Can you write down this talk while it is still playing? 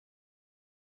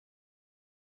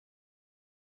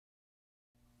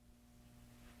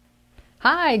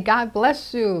Hi, God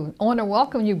bless you. I want to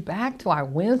welcome you back to our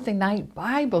Wednesday night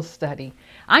Bible study.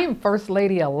 I am First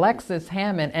Lady Alexis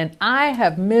Hammond, and I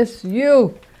have missed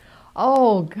you.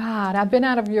 Oh, God, I've been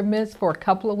out of your midst for a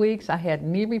couple of weeks. I had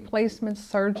knee replacement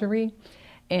surgery,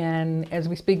 and as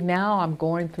we speak now, I'm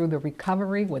going through the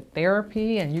recovery with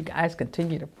therapy, and you guys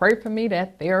continue to pray for me.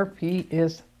 That therapy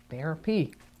is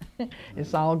therapy.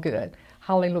 It's all good.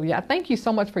 Hallelujah. I thank you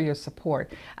so much for your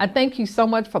support. I thank you so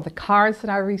much for the cards that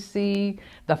I received,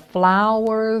 the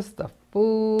flowers, the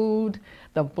food,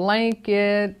 the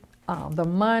blanket, the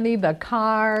money, the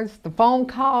cards, the phone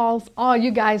calls. Oh,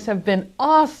 you guys have been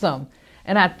awesome.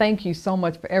 And I thank you so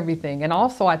much for everything. And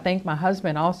also, I thank my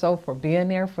husband also for being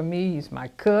there for me. He's my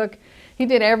cook. He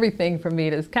did everything for me.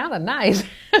 That's kind of nice.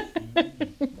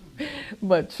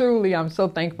 But truly, I'm so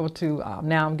thankful to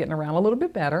now I'm getting around a little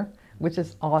bit better, which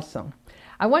is awesome.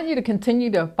 I want you to continue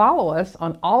to follow us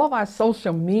on all of our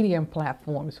social media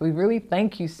platforms. We really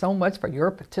thank you so much for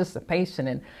your participation.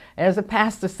 And as the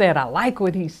pastor said, I like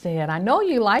what he said. I know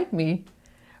you like me,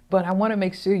 but I want to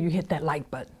make sure you hit that like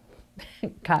button.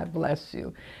 God bless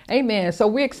you. Amen. So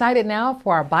we're excited now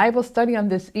for our Bible study on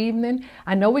this evening.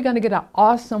 I know we're going to get an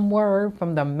awesome word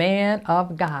from the man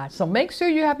of God. So make sure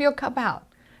you have your cup out.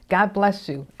 God bless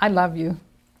you. I love you.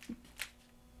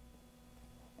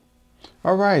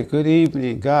 All right, good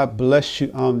evening. God bless you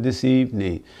this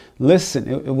evening. Listen,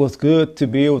 it was good to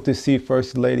be able to see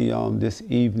First Lady this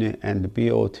evening and to be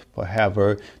able to have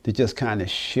her to just kind of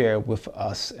share with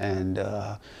us and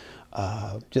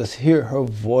just hear her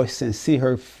voice and see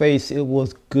her face. It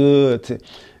was good.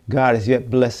 God is yet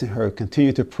blessing her.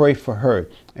 Continue to pray for her.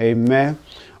 Amen.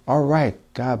 All right.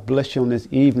 God bless you on this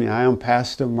evening. I am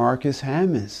Pastor Marcus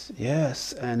Hammonds.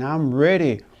 Yes, and I'm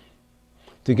ready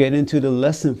to get into the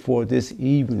lesson for this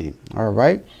evening. All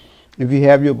right. If you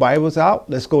have your Bibles out,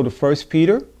 let's go to 1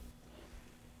 Peter,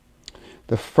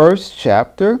 the first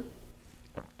chapter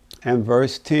and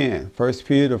verse 10. 1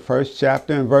 Peter, the first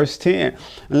chapter and verse 10.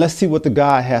 And let's see what the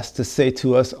God has to say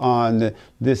to us on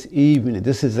this evening.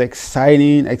 This is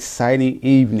exciting, exciting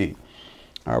evening.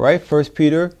 All right. 1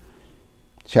 Peter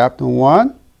chapter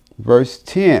 1, verse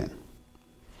 10.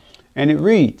 And it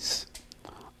reads,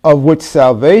 of which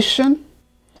salvation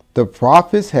the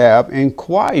prophets have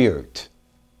inquired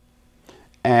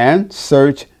and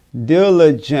searched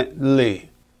diligently.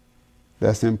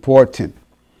 That's important.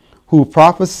 Who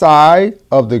prophesied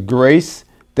of the grace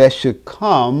that should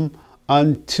come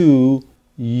unto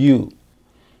you.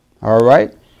 All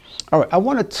right. All right. I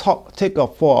want to take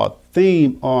up for a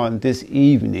theme on this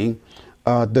evening,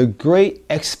 the great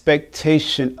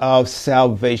expectation of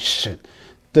salvation.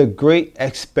 The great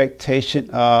expectation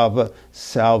of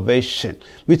salvation.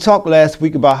 We talked last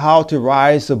week about how to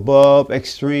rise above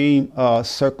extreme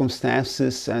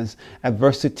circumstances and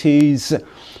adversities.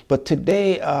 But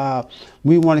today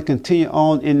we want to continue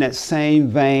on in that same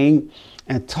vein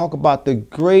and talk about the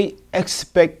great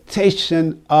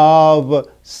expectation of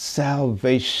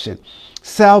salvation.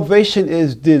 Salvation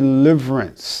is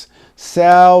deliverance.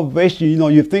 Salvation, you know,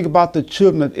 you think about the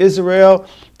children of Israel,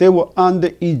 they were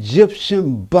under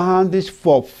Egyptian bondage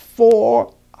for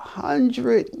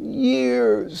 400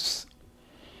 years.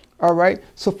 All right.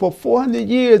 So for 400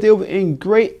 years, they were in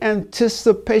great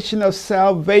anticipation of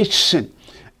salvation.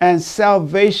 And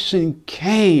salvation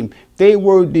came. They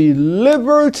were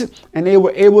delivered and they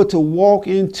were able to walk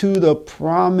into the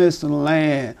promised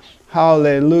land.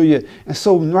 Hallelujah. And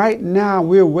so right now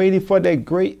we're waiting for that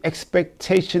great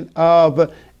expectation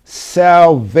of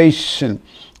salvation.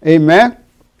 Amen.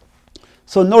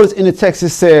 So notice in the text it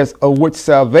says, of which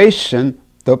salvation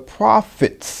the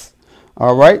prophets.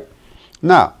 All right.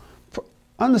 Now,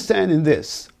 understanding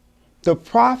this, the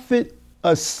prophet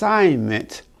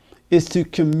assignment is to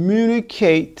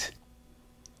communicate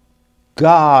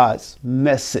God's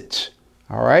message.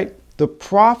 All right. The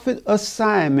prophet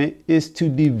assignment is to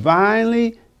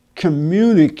divinely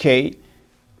communicate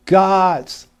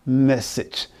God's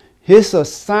message. His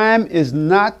assignment is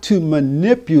not to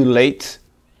manipulate,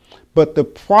 but the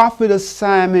prophet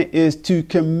assignment is to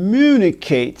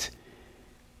communicate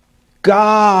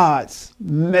God's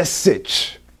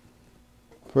message.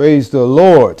 Praise the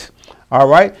Lord. All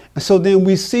right. And so then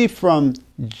we see from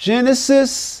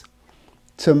Genesis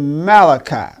to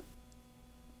Malachi.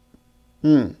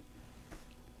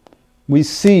 We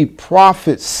see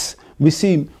prophets. We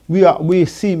see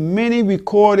many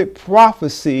recorded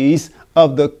prophecies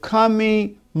of the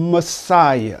coming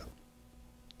Messiah.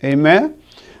 Amen.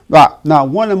 Now,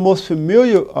 one of the most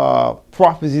familiar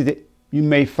prophecies that you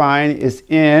may find is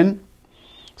in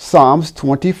Psalms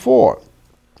 24,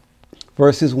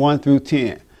 verses 1 through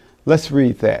 10. Let's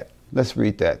read that. Let's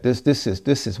read that. This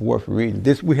is worth reading.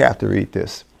 We have to read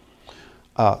this.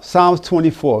 Psalms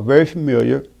 24, very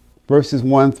familiar, verses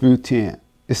 1 through 10.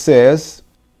 It says,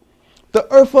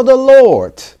 the earth of the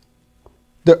Lord.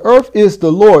 The earth is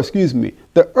the Lord,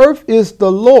 The earth is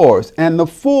the Lord's and the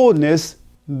fullness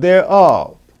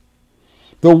thereof.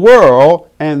 The world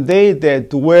and they that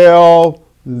dwell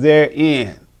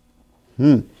therein.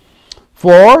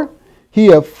 For he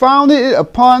hath founded it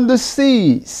upon the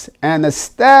seas and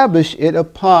established it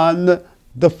upon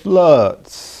the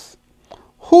floods.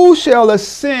 Who shall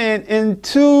ascend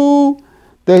into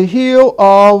the hill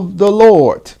of the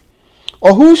Lord?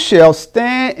 Or who shall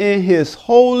stand in his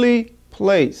holy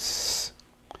place?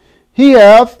 He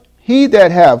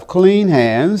that hath clean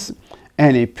hands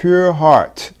and a pure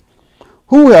heart,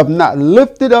 who have not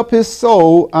lifted up his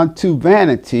soul unto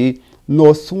vanity,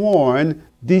 nor sworn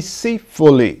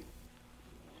deceitfully.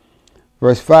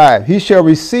 Verse 5, he shall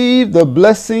receive the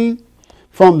blessing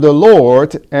from the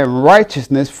Lord and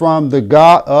righteousness from the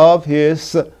God of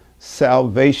his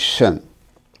salvation.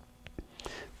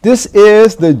 This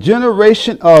is the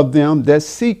generation of them that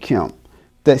seek him,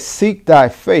 that seek thy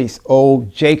face, O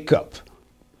Jacob.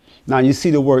 Now you see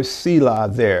the word Selah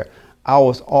there. I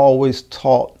was always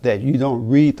taught that you don't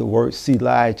read the word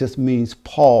Selah, it just means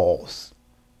pause.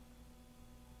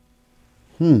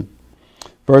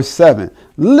 Verse 7,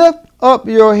 lift up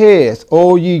your heads,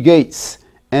 O ye gates,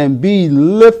 and be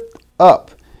lift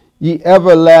up, ye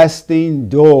everlasting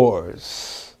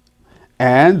doors,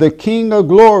 and the King of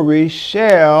glory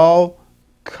shall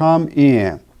come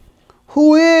in.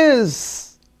 Who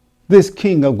is this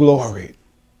King of glory?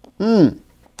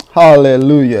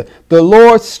 Hallelujah. The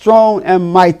Lord strong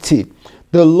and mighty,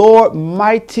 the Lord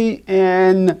mighty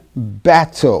in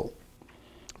battle.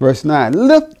 Verse 9,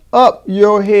 lift up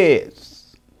your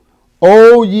heads,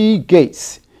 O ye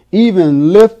gates,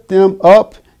 even lift them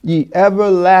up, ye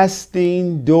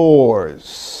everlasting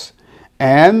doors,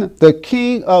 and the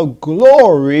King of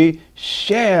glory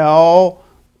shall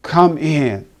come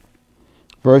in.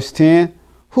 Verse 10,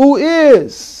 who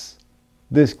is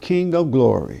this King of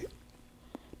glory?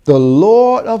 The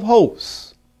Lord of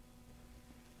hosts.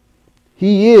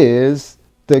 He is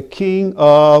the King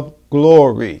of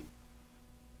glory.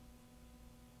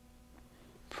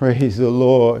 Praise the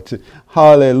Lord.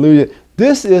 Hallelujah.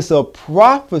 This is a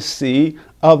prophecy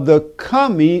of the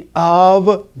coming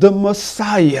of the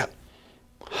Messiah.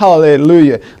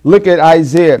 Hallelujah. Look at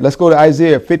Isaiah. Let's go to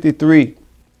Isaiah 53,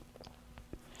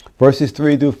 verses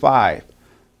 3 through 5.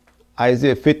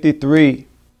 Isaiah 53,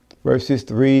 verses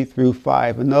 3 through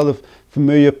 5. Another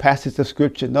familiar passage of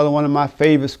scripture. Another one of my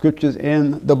favorite scriptures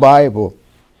in the Bible.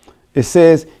 It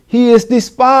says, he is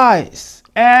despised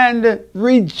and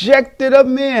rejected of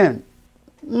men,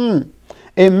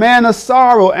 a man of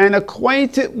sorrow and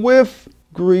acquainted with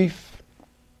grief.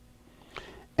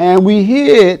 And we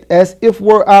hid as if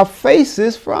were our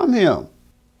faces from him.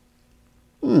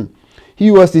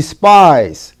 He was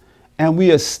despised, and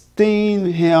we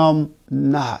esteemed him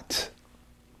not.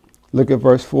 Look at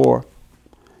verse 4.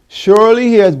 Surely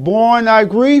he has borne our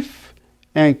grief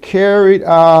and carried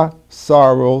our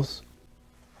sorrows.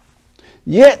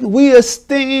 Yet we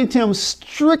esteemed him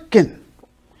stricken,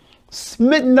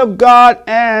 smitten of God,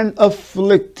 and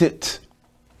afflicted.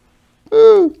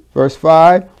 Verse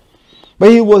 5. But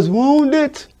he was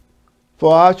wounded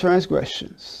for our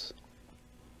transgressions.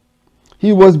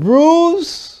 He was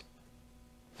bruised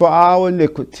for our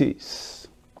iniquities.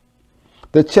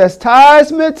 The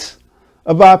chastisement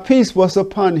of our peace was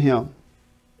upon him.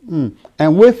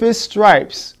 And with his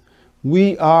stripes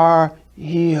we are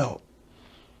healed.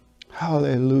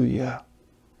 Hallelujah.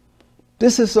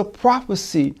 This is a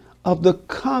prophecy of the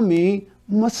coming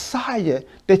Messiah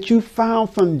that you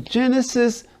found from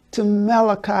Genesis to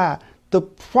Malachi. The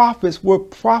prophets were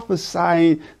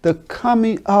prophesying the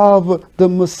coming of the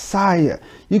Messiah.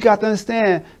 You got to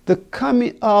understand, the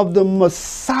coming of the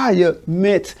Messiah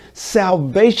meant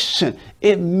salvation.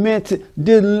 It meant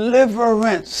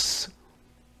deliverance.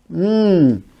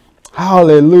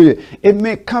 Hallelujah. It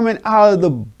meant coming out of the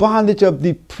bondage of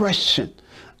depression,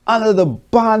 under the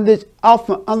bondage of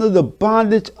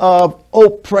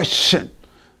oppression.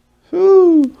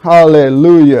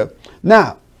 Hallelujah.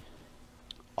 Now,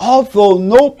 although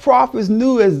no prophets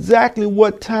knew exactly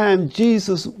what time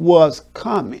Jesus was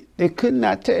coming, they could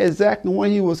not tell exactly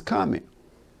when he was coming.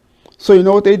 So you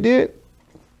know what they did?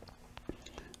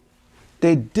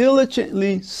 They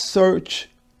diligently searched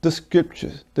the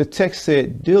scriptures. The text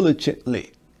said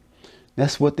diligently.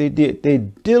 That's what they did. They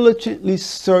diligently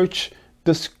searched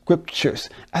the scriptures.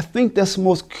 I think that's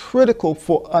most critical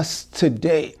for us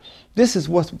today, This is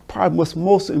what's probably what's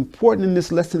most important in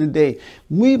this lesson today.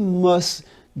 We must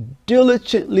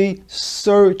diligently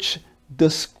search the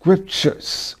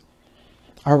scriptures.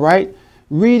 All right?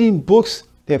 Reading books,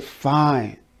 they're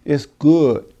fine. It's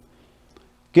good.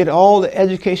 Get all the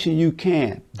education you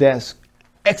can. That's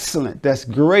excellent. That's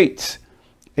great.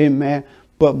 Amen.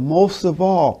 But most of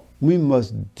all, we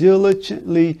must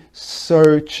diligently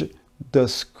search the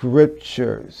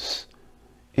scriptures.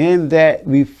 In that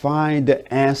we find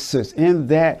the answers. In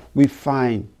that we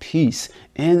find peace.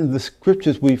 In the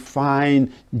scriptures we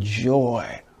find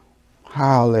joy.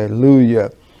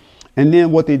 Hallelujah. And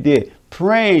then what they did,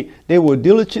 praying, they were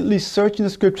diligently searching the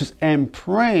scriptures and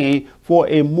praying for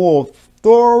a more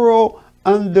thorough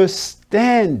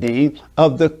understanding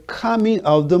of the coming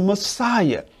of the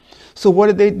Messiah. So what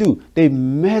did they do? They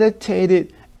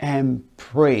meditated and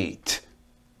prayed.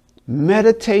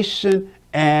 Meditation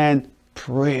and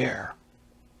prayer.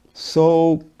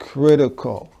 So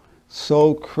critical.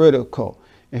 So critical.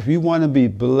 If you want to be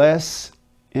blessed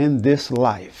in this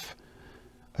life,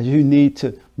 you need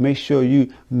to make sure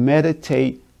you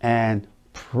meditate and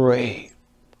pray.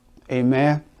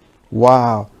 Amen.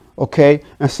 Wow. Okay.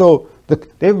 And so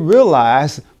they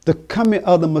realized the coming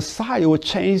of the Messiah would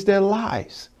change their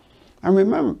lives. And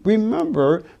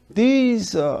remember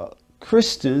these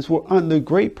Christians were under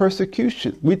great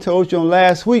persecution. We told you on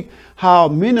last week how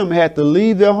many of them had to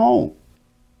leave their home.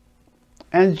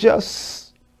 And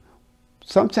just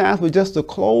sometimes with just the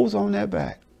clothes on their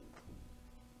back.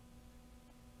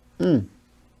 They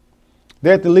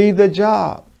had to leave their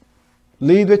job,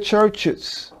 leave their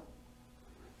churches,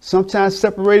 sometimes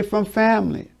separated from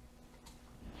family.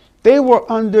 They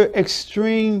were under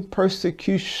extreme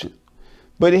persecution,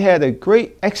 but they had a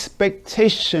great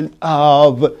expectation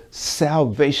of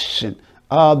salvation,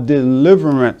 of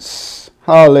deliverance.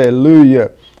 Hallelujah.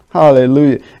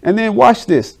 Hallelujah. And then watch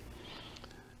this.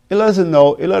 It let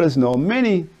us know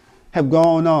many have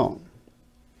gone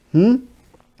on.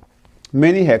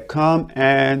 Many have come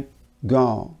and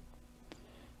gone,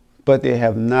 but they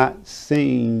have not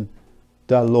seen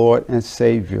the Lord and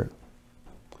Savior.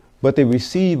 But they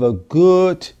receive a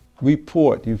good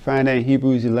report. You find that in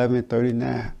Hebrews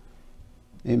 11:39.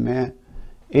 Amen.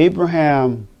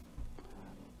 Abraham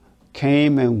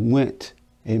came and went.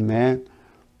 Amen.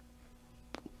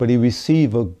 But he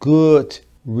received a good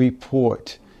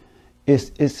report.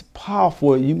 It's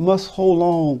powerful. You must hold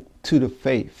on to the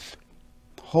faith.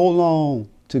 Hold on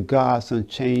to God's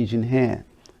unchanging hand.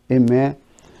 Amen.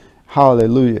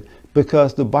 Hallelujah.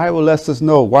 Because the Bible lets us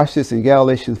know, watch this in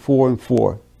Galatians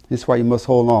 4:4. This is why you must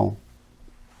hold on.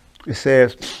 It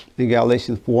says in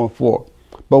Galatians 4:4,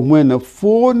 but when the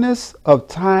fullness of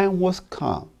time was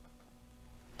come,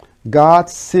 God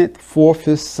sent forth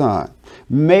his son,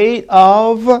 made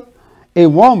of a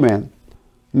woman,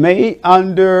 made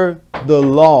under the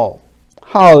law.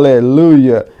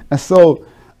 Hallelujah. And so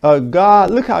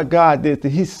God, look how God did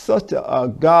this. He's such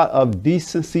a God of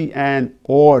decency and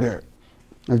order,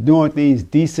 of doing things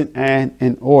decent and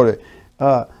in order.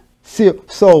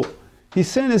 So he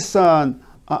sent his son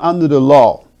under the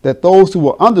law, that those who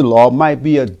were under the law might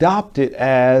be adopted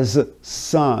as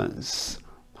sons.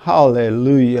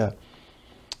 Hallelujah.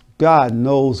 God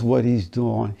knows what he's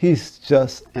doing. He's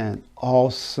just an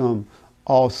awesome,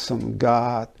 awesome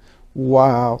God.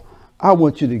 Wow. I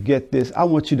want you to get this. I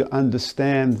want you to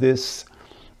understand this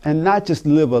and not just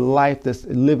live a life that's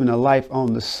living a life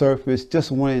on the surface, just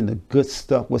wanting the good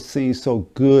stuff, what seems so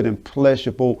good and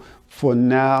pleasurable for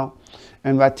now.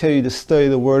 And if I tell you to study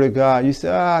the Word of God, you say,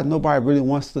 nobody really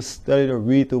wants to study or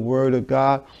read the Word of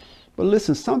God. But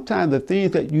listen, sometimes the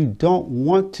things that you don't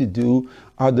want to do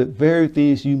are the very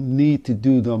things you need to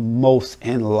do the most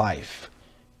in life.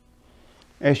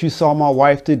 As you saw my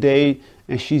wife today,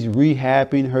 and she's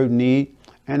rehabbing her knee,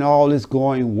 and all is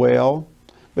going well.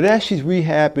 But as she's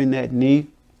rehabbing that knee,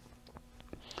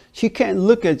 she can't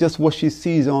look at just what she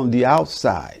sees on the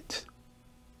outside.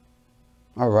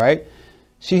 All right.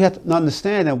 She has to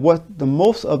understand that what the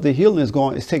most of the healing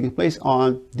is taking place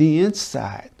on the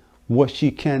inside, what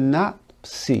she cannot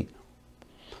see.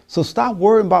 So stop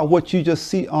worrying about what you just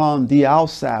see on the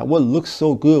outside, what looks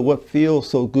so good, what feels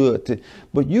so good.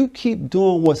 But you keep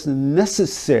doing what's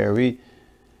necessary,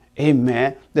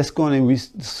 amen, that's going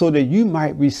to so that you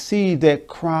might receive that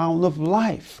crown of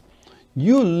life.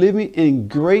 You're living in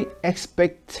great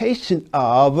expectation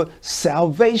of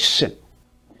salvation.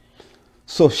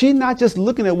 So she's not just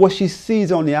looking at what she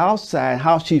sees on the outside,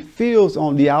 how she feels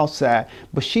on the outside,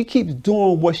 but she keeps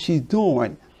doing what she's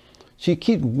doing. She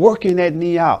keeps working that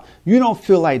knee out. You don't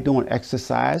feel like doing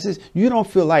exercises. You don't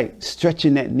feel like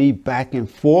stretching that knee back and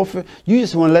forth. You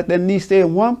just want to let that knee stay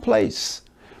in one place.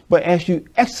 But as you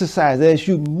exercise, as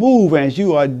you move, as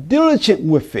you are diligent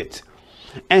with it.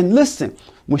 And listen,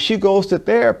 when she goes to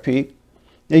therapy,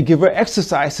 they give her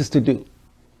exercises to do.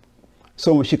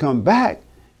 So when she comes back,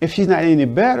 if she's not any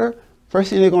better, first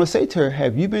thing they're going to say to her,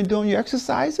 have you been doing your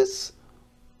exercises?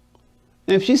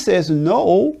 And if she says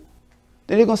no,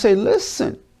 then they're going to say,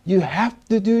 listen, you have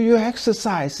to do your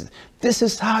exercises. This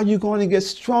is how you're going to get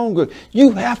stronger.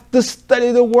 You have to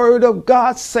study the word of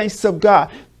God, saints of God.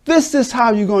 This is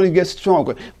how you're going to get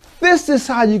stronger. This is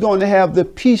how you're going to have the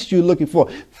peace you're looking for.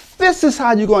 This is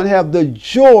how you're going to have the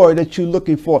joy that you're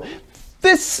looking for.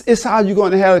 This is how you're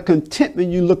going to have the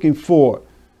contentment you're looking for.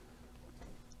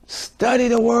 Study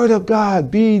the word of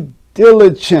God. Be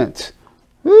diligent.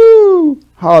 Woo!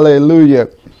 Hallelujah.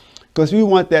 Because we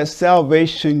want that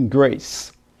salvation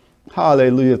grace.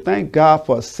 Hallelujah. Thank God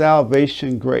for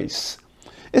salvation grace.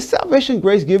 Is salvation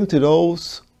grace given to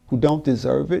those who don't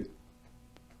deserve it?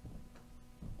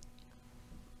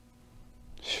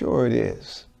 Sure it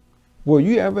is. Were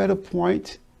you ever at a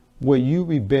point where you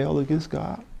rebel against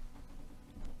God?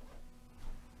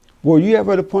 Were you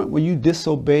ever at a point where you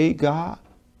disobeyed God?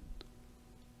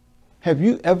 Have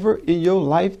you ever in your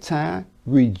lifetime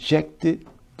rejected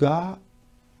God?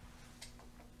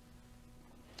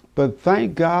 But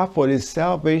thank God for this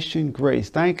salvation grace.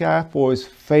 Thank God for his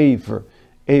favor.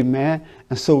 Amen.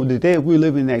 And so today we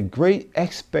live in that great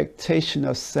expectation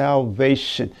of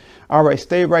salvation. All right,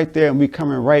 stay right there and we're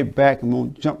coming right back and we'll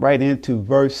jump right into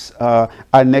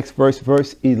our next verse,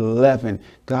 verse 11.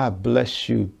 God bless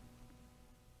you.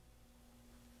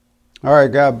 All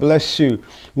right, God bless you.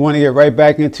 We want to get right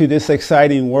back into this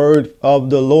exciting word of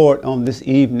the Lord on this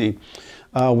evening.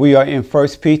 We are in 1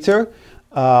 Peter,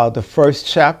 the first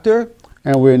chapter,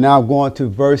 and we're now going to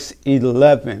verse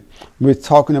 11. We're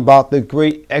talking about the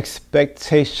great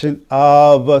expectation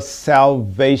of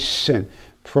salvation.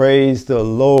 Praise the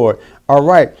Lord. All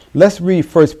right, let's read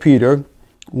 1 Peter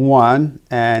 1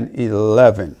 and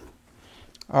 11.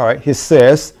 All right, it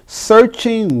says,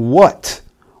 searching what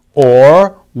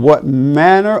or what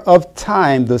manner of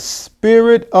time the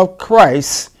Spirit of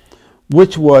Christ,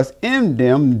 which was in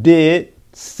them, did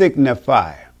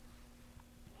signify,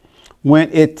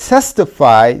 when it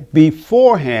testified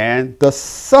beforehand the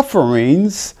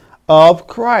sufferings of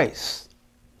Christ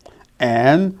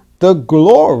and the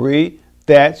glory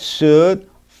that should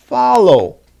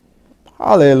follow.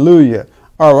 Hallelujah.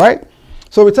 All right.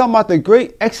 So we're talking about the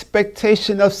great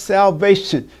expectation of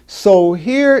salvation. So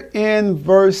here in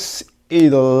verse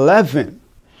 11,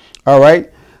 all right,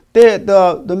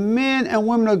 the men and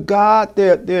women of God,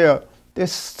 they're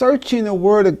searching the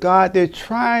word of God. They're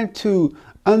trying to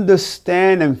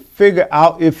understand and figure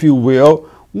out, if you will,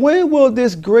 when will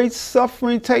this great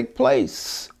suffering take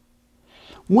place?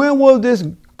 When will this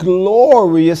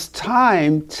glorious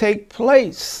time take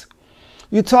place?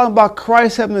 You're talking about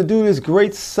Christ having to do this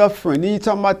great suffering. Then you're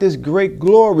talking about this great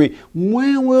glory.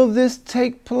 When will this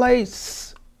take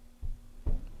place?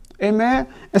 Amen.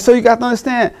 And so you got to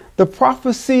understand the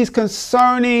prophecies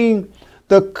concerning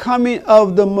the coming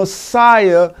of the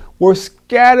Messiah were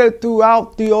scattered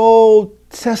throughout the Old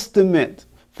Testament.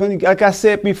 Like I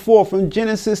said before, from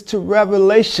Genesis to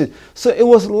Revelation. So it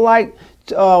was like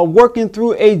working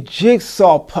through a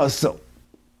jigsaw puzzle.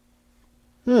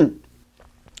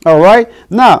 All right.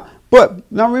 Now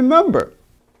remember,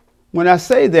 when I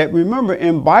say that, remember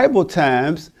in Bible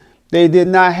times, they did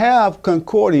not have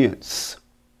concordance.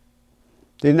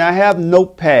 They did not have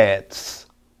notepads.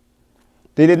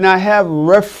 They did not have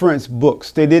reference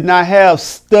books. They did not have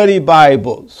study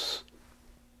Bibles.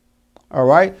 All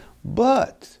right.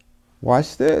 But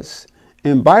watch this.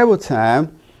 In Bible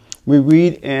time, we do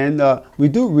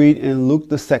read in Luke,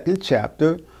 the 2nd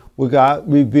chapter, where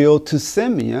God revealed to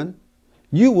Simeon,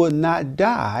 you will not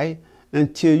die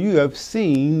until you have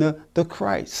seen the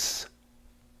Christ.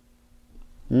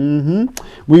 We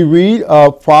read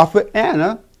of prophet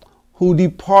Anna, who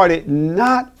departed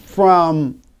not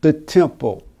from the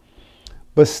temple,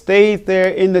 but stayed there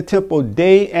in the temple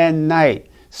day and night,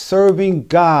 serving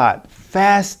God,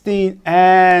 fasting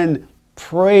and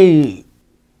praying.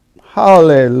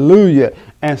 Hallelujah.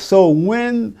 And so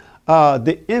when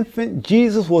the infant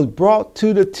Jesus was brought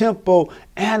to the temple,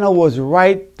 Anna was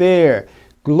right there,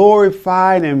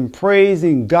 glorifying and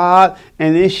praising God.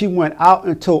 And then she went out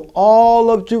and told all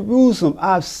of Jerusalem,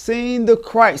 I've seen the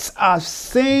Christ. I've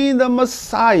seen the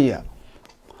Messiah.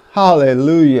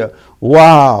 Hallelujah.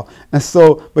 Wow. And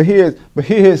so, but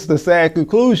here's the sad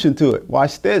conclusion to it.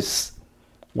 Watch this.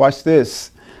 Watch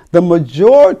this. The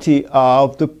majority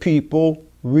of the people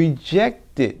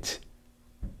rejected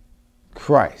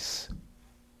Christ.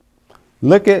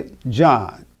 Look at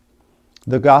John.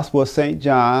 the Gospel of St.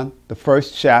 John, the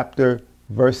 1st chapter,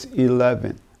 verse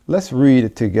 11. Let's read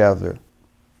it together.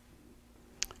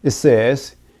 It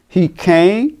says, he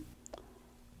came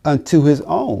unto his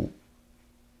own,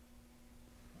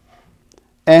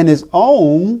 and his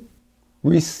own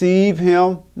received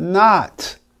him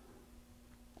not.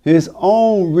 His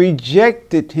own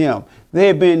rejected him. They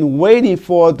had been waiting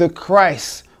for the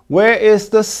Christ. Where is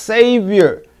the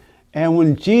Savior? And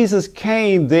when Jesus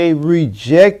came, they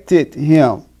rejected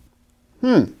him.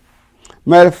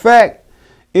 Matter of fact,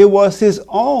 it was his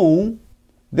own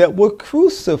that would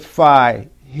crucify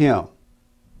him.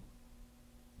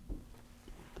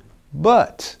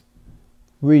 But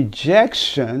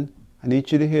rejection, I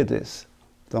need you to hear this.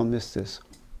 Don't miss this.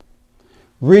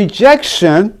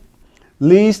 Rejection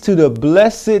leads to the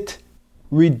blessed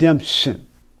redemption.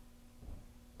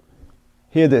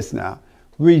 Hear this now.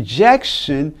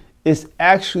 Rejection is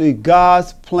actually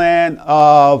God's plan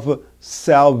of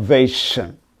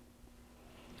salvation.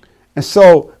 And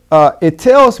so it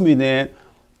tells me then,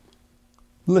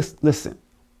 listen,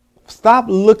 stop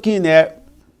looking at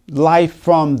life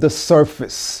from the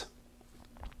surface.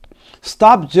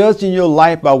 Stop judging your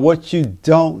life by what you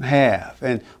don't have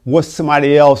and what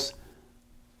somebody else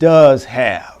does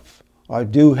have or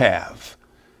do have.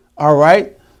 All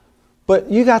right? But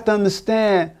you got to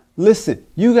understand, listen,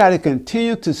 you got to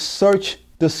continue to search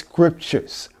the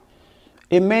scriptures.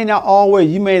 You may not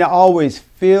always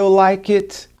feel like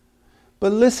it.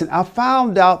 But listen, I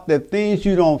found out that things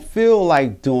you don't feel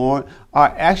like doing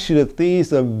are actually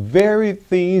the very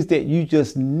things that you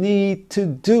just need to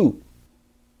do.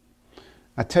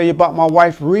 I tell you about my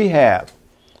wife, Rehab.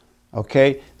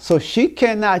 Okay, so she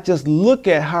cannot just look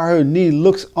at how her knee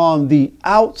looks on the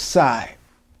outside.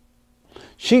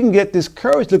 She can get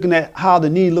discouraged looking at how the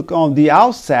knee looks on the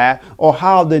outside or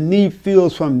how the knee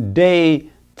feels from day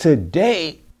to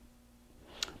day.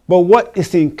 But what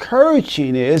is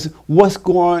encouraging is what's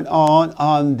going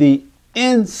on the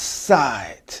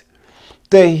inside.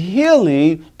 The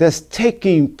healing that's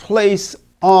taking place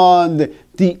on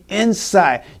the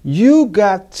inside. You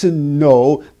got to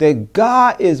know that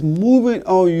God is moving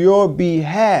on your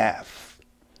behalf.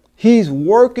 He's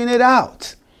working it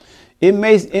out. It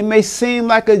may seem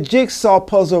like a jigsaw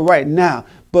puzzle right now,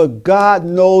 but God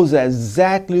knows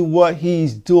exactly what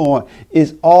he's doing.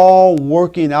 It's all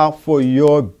working out for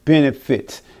your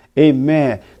benefit.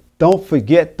 Amen. Don't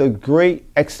forget the great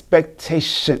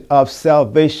expectation of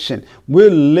salvation. We're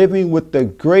living with the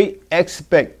great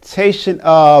expectation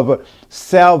of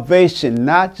salvation,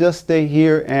 not just the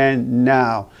here and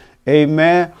now.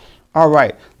 Amen. All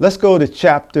right, let's go to let's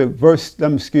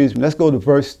go to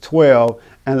verse 12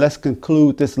 and let's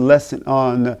conclude this lesson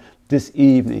on this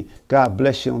evening. God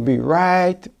bless you. I'll be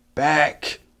right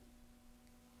back.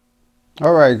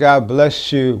 All right, God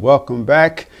bless you. Welcome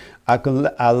back.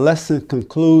 Our lesson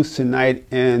concludes tonight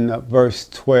in verse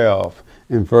 12.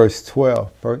 In verse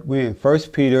 12, we're in 1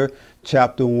 Peter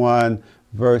chapter 1,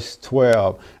 verse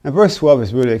 12. And verse 12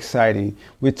 is really exciting.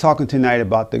 We're talking tonight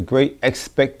about the great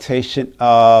expectation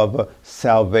of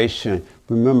salvation.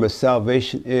 Remember,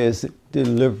 salvation is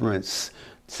deliverance.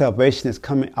 Salvation is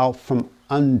coming out from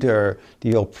under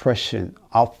the oppression,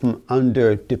 out from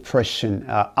under depression,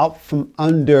 out from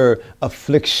under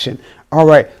affliction. All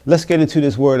right, let's get into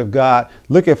this word of God.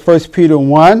 Look at 1 Peter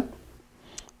 1,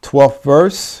 12th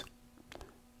verse,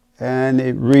 and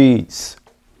it reads,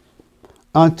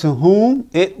 unto whom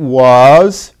it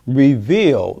was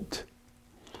revealed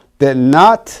that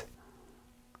not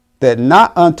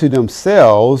unto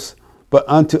themselves, but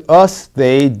unto us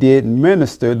they did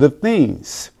minister the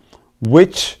things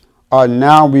which are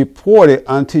now reported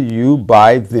unto you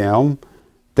by them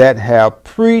that have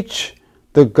preached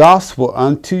the gospel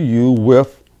unto you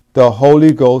with the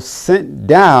Holy Ghost sent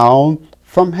down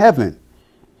from heaven,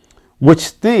 which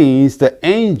things the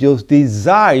angels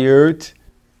desired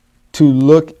to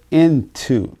look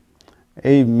into.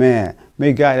 Amen.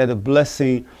 May God add a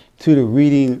blessing to the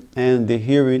reading and the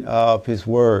hearing of his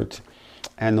word.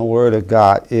 And the word of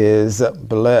God is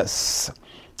blessed.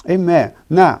 Amen.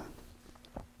 Now,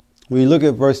 when you look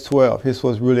at verse 12, this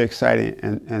was really exciting,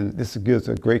 and this gives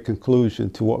a great conclusion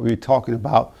to what we're talking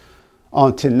about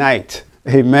on tonight.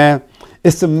 Amen.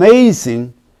 It's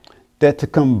amazing that the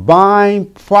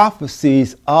combined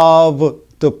prophecies of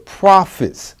the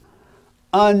prophets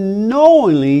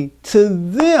unknowingly to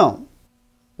them,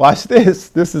 watch this,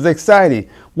 this is exciting,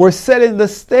 we're setting the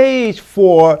stage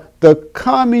for the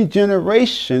coming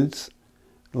generations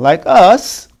like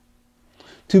us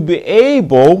to be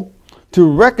able to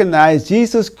recognize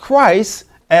Jesus Christ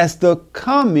as the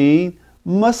coming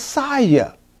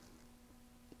Messiah.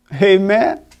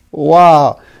 Amen.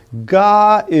 Wow.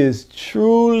 God is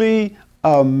truly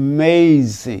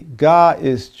amazing. God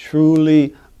is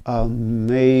truly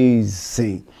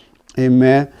amazing.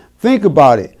 Amen. Think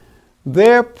about it.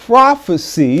 Their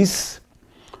prophecies,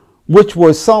 which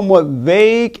were somewhat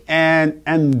vague and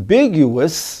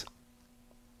ambiguous,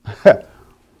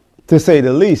 to say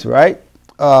the least, right,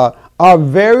 are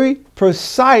very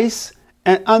precise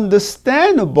and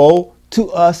understandable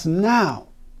to us now.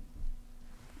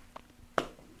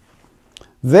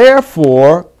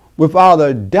 Therefore, without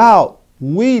a doubt,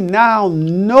 we now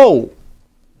know,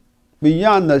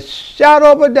 beyond the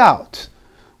shadow of a doubt,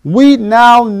 we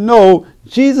now know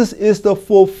Jesus is the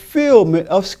fulfillment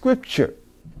of Scripture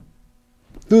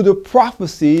through the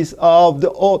prophecies of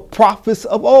the prophets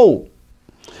of old.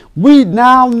 We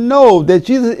now know that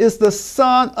Jesus is the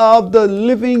Son of the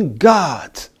living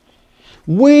God.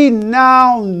 We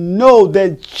now know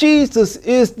that Jesus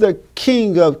is the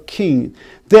King of Kings,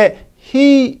 that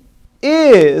He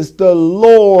is the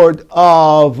Lord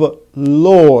of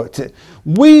Lords.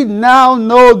 We now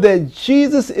know that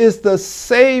Jesus is the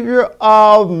Savior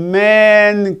of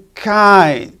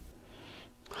mankind.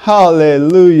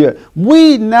 Hallelujah.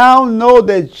 We now know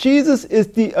that Jesus is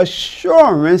the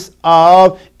assurance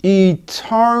of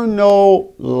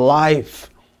eternal life.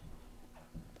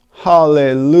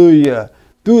 Hallelujah.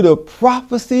 Through the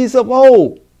prophecies of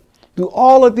old, through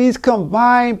all of these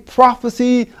combined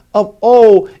prophecies of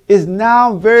old, is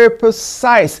now very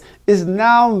precise, is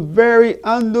now very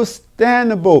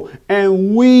understandable,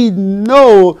 and we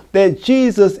know that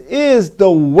Jesus is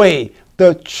the way,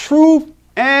 the truth,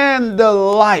 and the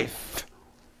life.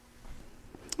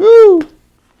 Woo.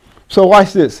 So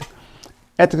watch this.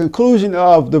 At the conclusion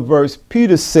of the verse,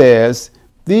 Peter says,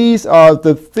 these are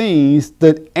the things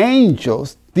that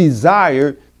angels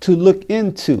desire to look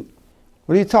into.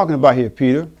 What are you talking about here,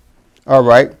 Peter? All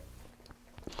right.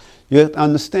 You have to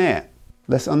understand.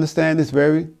 Let's understand this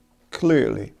very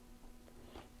clearly.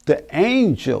 The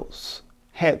angels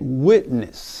had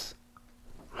witnessed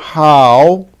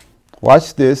how,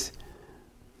 watch this,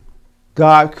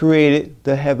 God created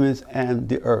the heavens and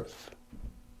the earth.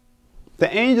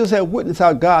 The angels had witnessed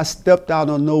how God stepped out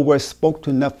of nowhere, spoke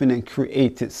to nothing, and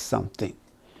created something.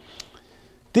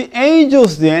 The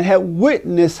angels then had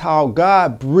witnessed how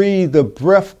God breathed the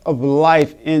breath of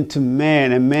life into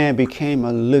man, and man became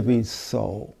a living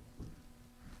soul.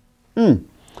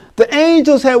 The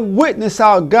angels had witnessed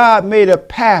how God made a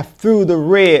path through the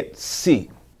Red Sea.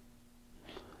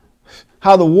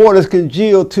 How the waters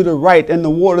congealed to the right and the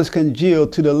waters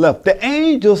congealed to the left. The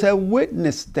angels have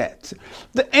witnessed that.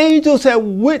 The angels have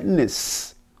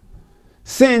witnessed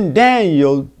seeing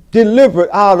Daniel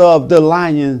delivered out of the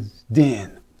lion's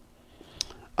den.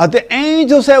 The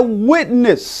angels have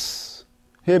witnessed,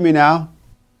 hear me now,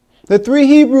 the 3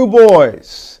 Hebrew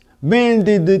boys being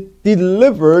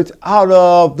delivered out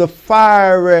of the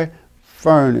fiery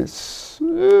furnace.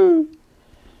 The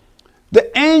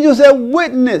angels have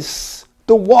witnessed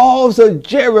the walls of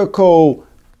Jericho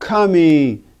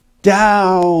coming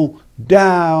down,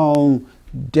 down,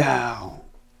 down.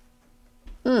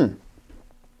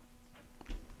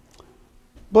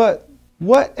 But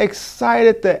what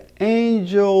excited the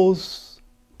angels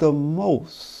the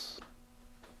most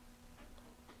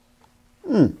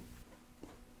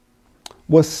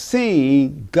was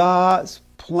seeing God's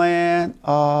plan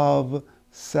of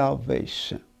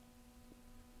salvation.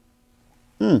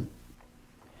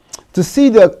 To see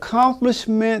the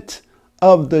accomplishment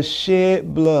of the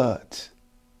shed blood.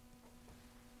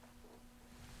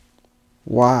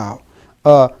 Wow.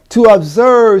 To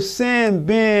observe sin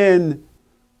being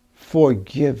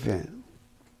forgiven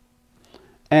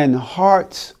and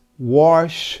hearts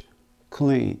washed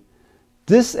clean.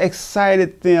 This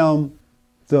excited them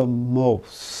the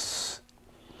most.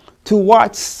 To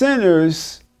watch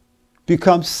sinners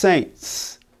become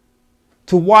saints.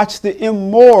 To watch the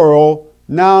immoral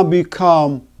now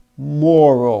become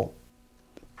moral.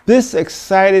 This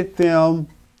excited them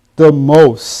the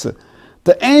most.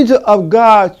 The angel of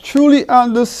God truly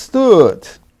understood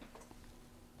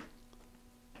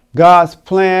God's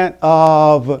plan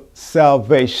of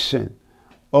salvation.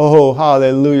 Oh,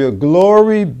 hallelujah.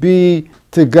 Glory be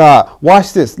to God.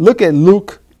 Watch this. Look at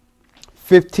Luke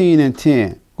 15 and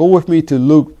 10. Go with me to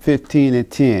Luke 15 and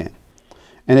 10.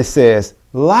 And it says,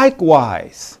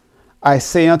 likewise, I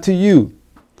say unto you,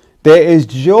 there is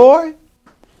joy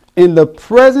in the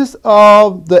presence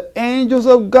of the angels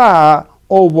of God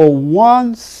over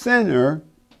one sinner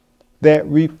that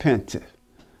repenteth.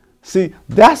 See,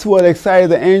 that's what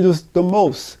excited the angels the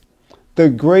most. The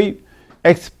great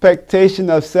expectation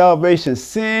of salvation,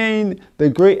 seeing the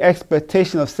great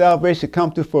expectation of salvation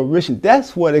come to fruition.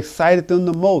 That's what excited them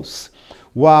the most.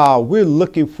 Wow, we're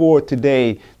looking forward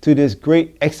today to this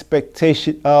great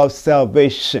expectation of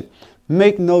salvation.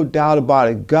 Make no doubt about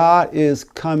it. God is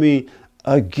coming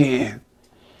again.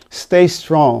 Stay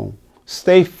strong.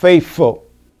 Stay faithful.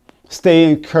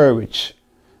 Stay encouraged.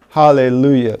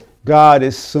 Hallelujah. God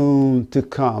is soon to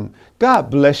come. God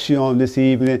bless you on this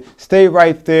evening. Stay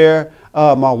right there.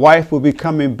 My wife will be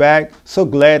coming back. So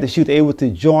glad that she was able to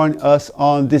join us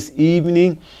on this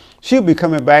evening. She'll be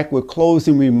coming back with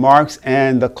closing remarks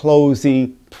and the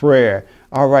closing prayer.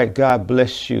 All right. God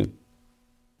bless you.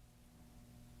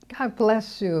 God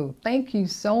bless you. Thank you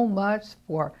so much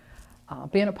for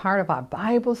being a part of our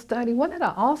Bible study. Wasn't it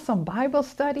an awesome Bible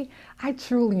study? I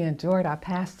truly enjoyed our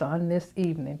pastor on this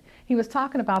evening. He was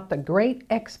talking about the great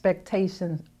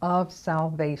expectations of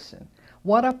salvation.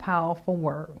 What a powerful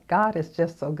word. God is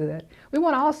just so good. We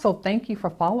want to also thank you for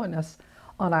following us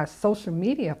on our social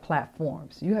media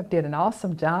platforms. You have did an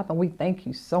awesome job, and we thank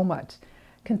you so much.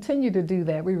 Continue to do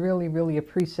that. We really, really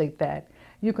appreciate that.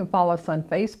 You can follow us on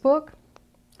Facebook,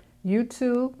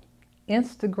 YouTube,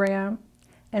 Instagram,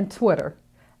 and Twitter.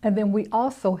 And then we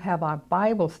also have our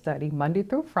Bible study Monday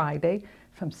through Friday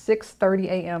from 6:30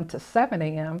 a.m. to 7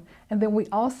 a.m. And then we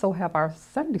also have our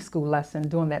Sunday school lesson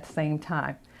during that same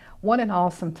time. What an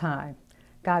awesome time.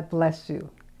 God bless you.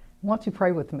 Won't you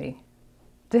pray with me?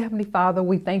 Dear Heavenly Father,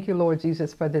 we thank you, Lord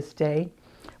Jesus, for this day.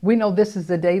 We know this is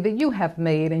the day that you have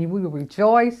made, and we will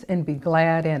rejoice and be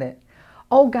glad in it.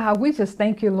 Oh God, we just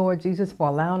thank you, Lord Jesus, for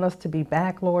allowing us to be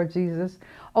back, Lord Jesus.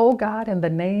 Oh God, in the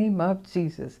name of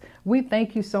Jesus, we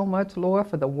thank you so much, Lord,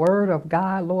 for the word of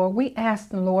God, Lord. We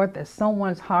ask, Lord, that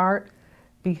someone's heart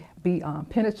be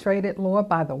penetrated, Lord,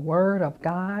 by the word of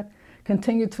God.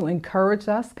 Continue to encourage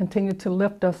us, continue to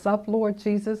lift us up, Lord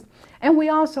Jesus. And we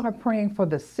also are praying for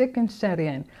the sick and shut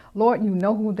in. Lord, you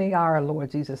know who they are,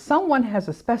 Lord Jesus. Someone has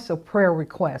a special prayer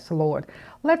request, Lord.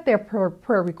 Let their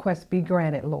prayer request be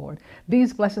granted, Lord.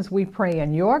 These blessings we pray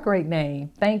in your great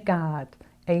name. Thank God.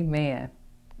 Amen.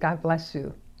 God bless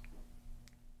you.